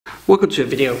Welcome to a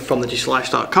video from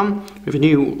thedigitallifestyle.com with a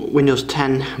new Windows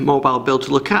 10 mobile build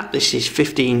to look at. This is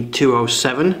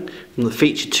 15207 from the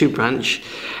Feature 2 branch,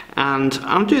 and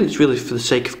I'm doing this really for the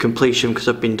sake of completion because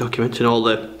I've been documenting all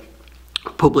the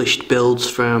published builds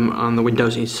from on the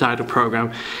Windows Insider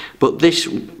program, but this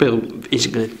build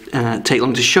isn't going to take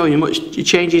long to show you much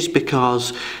changes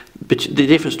because the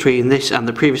difference between this and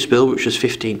the previous build, which was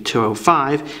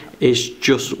 15205, is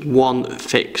just one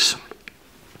fix,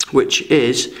 which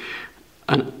is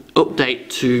an update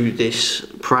to this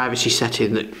privacy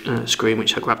setting that screen,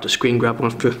 which I grabbed a screen grab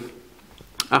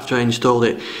after I installed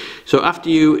it. So after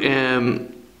you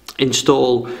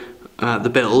install the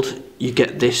build, you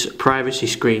get this privacy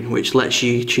screen which lets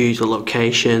you choose the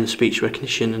location, speech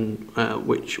recognition, and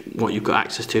what you've got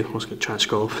access to. I was going to try and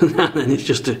scroll up and it's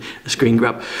just a screen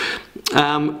grab.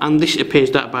 And this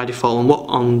appears that by default. And what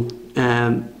on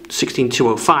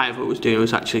 16205 what it was doing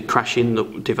was actually crashing the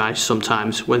device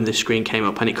sometimes when this screen came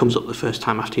up, and it comes up the first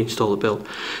time after you install the build.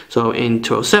 So in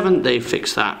 207 they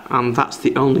fixed that, and that's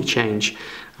the only change.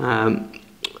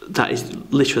 That is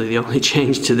literally the only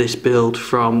change to this build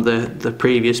from the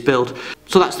previous build.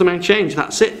 So that's the main change,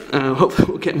 that's it. Hopefully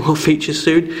we'll get more features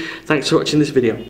soon. Thanks for watching this video.